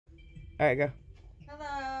All right, go.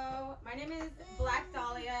 Hello, my name is Black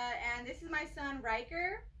Dahlia, and this is my son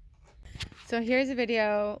Ryker. So here's a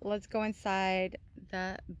video. Let's go inside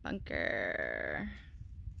the bunker.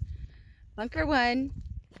 Bunker 1,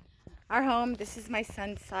 our home. This is my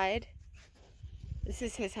son's side. This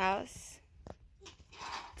is his house.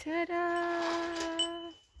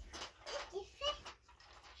 Ta-da!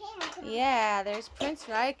 Yeah, there's Prince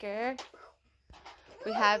Ryker.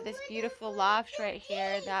 We have this beautiful loft right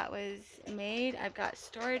here that was made. I've got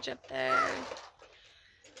storage up there.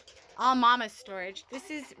 All Mama's storage. This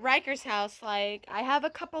is Ryker's house. Like, I have a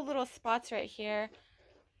couple little spots right here.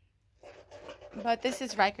 But this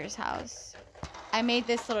is Ryker's house. I made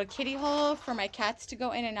this little kitty hole for my cats to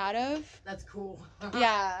go in and out of. That's cool.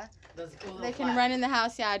 Yeah. That's cool. They can run in the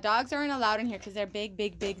house. Yeah, dogs aren't allowed in here because they're big,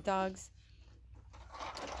 big, big dogs.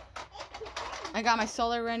 I got my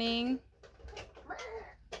solar running.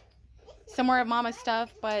 Some more of Mama's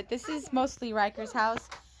stuff, but this is mostly Ryker's house.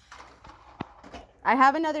 I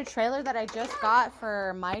have another trailer that I just got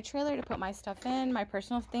for my trailer to put my stuff in, my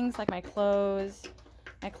personal things like my clothes,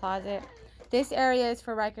 my closet. This area is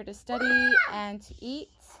for Ryker to study and to eat.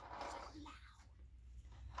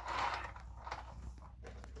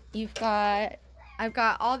 I've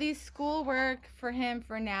got all these schoolwork for him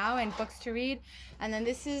for now and books to read, and then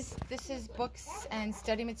this is books and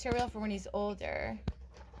study material for when he's older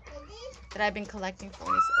that I've been collecting for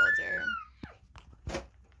when he's older.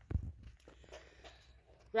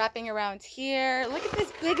 Wrapping around here. Look at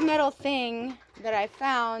this big metal thing that I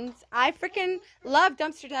found. I freaking love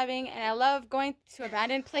dumpster diving, and I love going to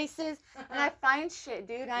abandoned places, and I find shit,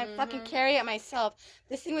 dude. I fucking carry it myself.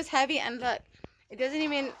 This thing was heavy, and look, it doesn't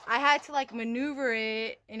even, I had to like maneuver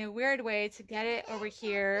it in a weird way to get it over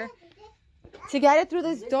here. To get it through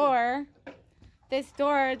this door. This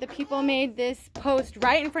door, the people made this post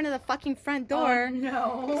right in front of the fucking front door. Oh,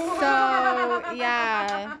 no. So,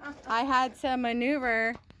 yeah, I had to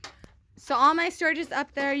maneuver. So all my storage is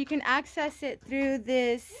up there. You can access it through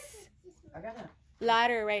this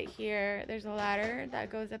ladder right here. There's a ladder that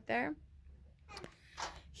goes up there.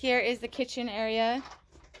 Here is the kitchen area.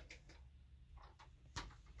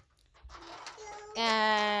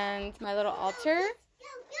 And my little altar.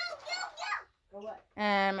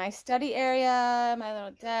 And my study area, my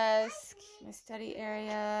little desk, my study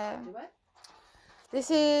area. This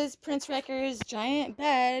is Prince Ryker's giant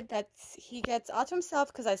bed that he gets all to himself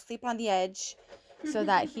because I sleep on the edge so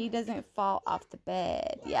that he doesn't fall off the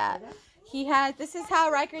bed. Yeah, this is how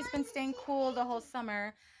Ryker's been staying cool the whole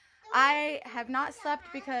summer. I have not slept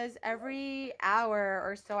because every hour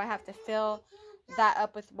or so I have to fill that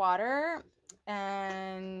up with water,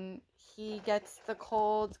 and he gets the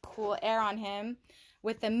cold, cool air on him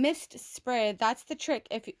with the mist spray. That's the trick.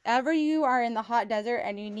 If ever you are in the hot desert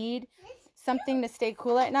and you need something to stay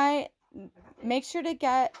cool at night, make sure to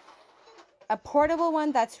get a portable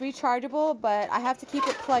one that's rechargeable, but I have to keep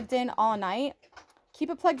it plugged in all night. Keep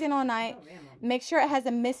it plugged in all night. Make sure it has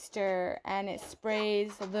a mister and it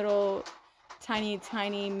sprays little tiny,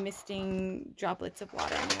 tiny misting droplets of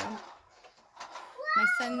water on you. My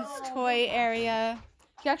son's toy area.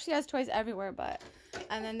 He actually has toys everywhere, but...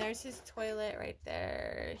 And then there's his toilet right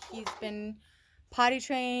there. He's been potty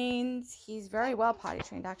trained. He's very well potty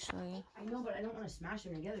trained, actually. I know, but I don't want to smash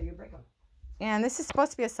them together. You break them. And this is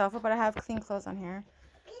supposed to be a sofa, but I have clean clothes on here.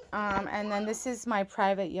 And then this is my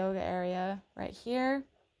private yoga area right here.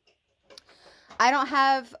 I don't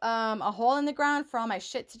have a hole in the ground for all my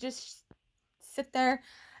shit to just sit there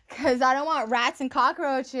because I don't want rats and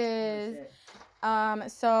cockroaches.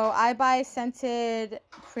 So I buy scented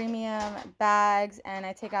premium bags and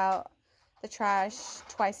I take out the trash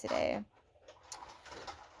twice a day.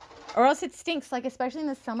 Or else it stinks, like especially in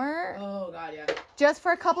the summer. Oh god, yeah. Just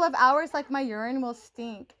for a couple of hours, like my urine will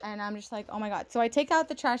stink and I'm just like, oh my god. So I take out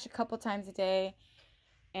the trash a couple times a day.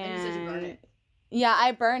 And you said you burn it. Yeah,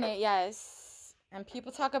 I burn it, yes. And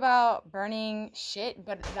people talk about burning shit,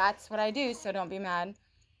 but that's what I do, so don't be mad.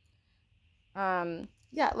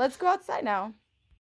 Yeah, let's go outside now.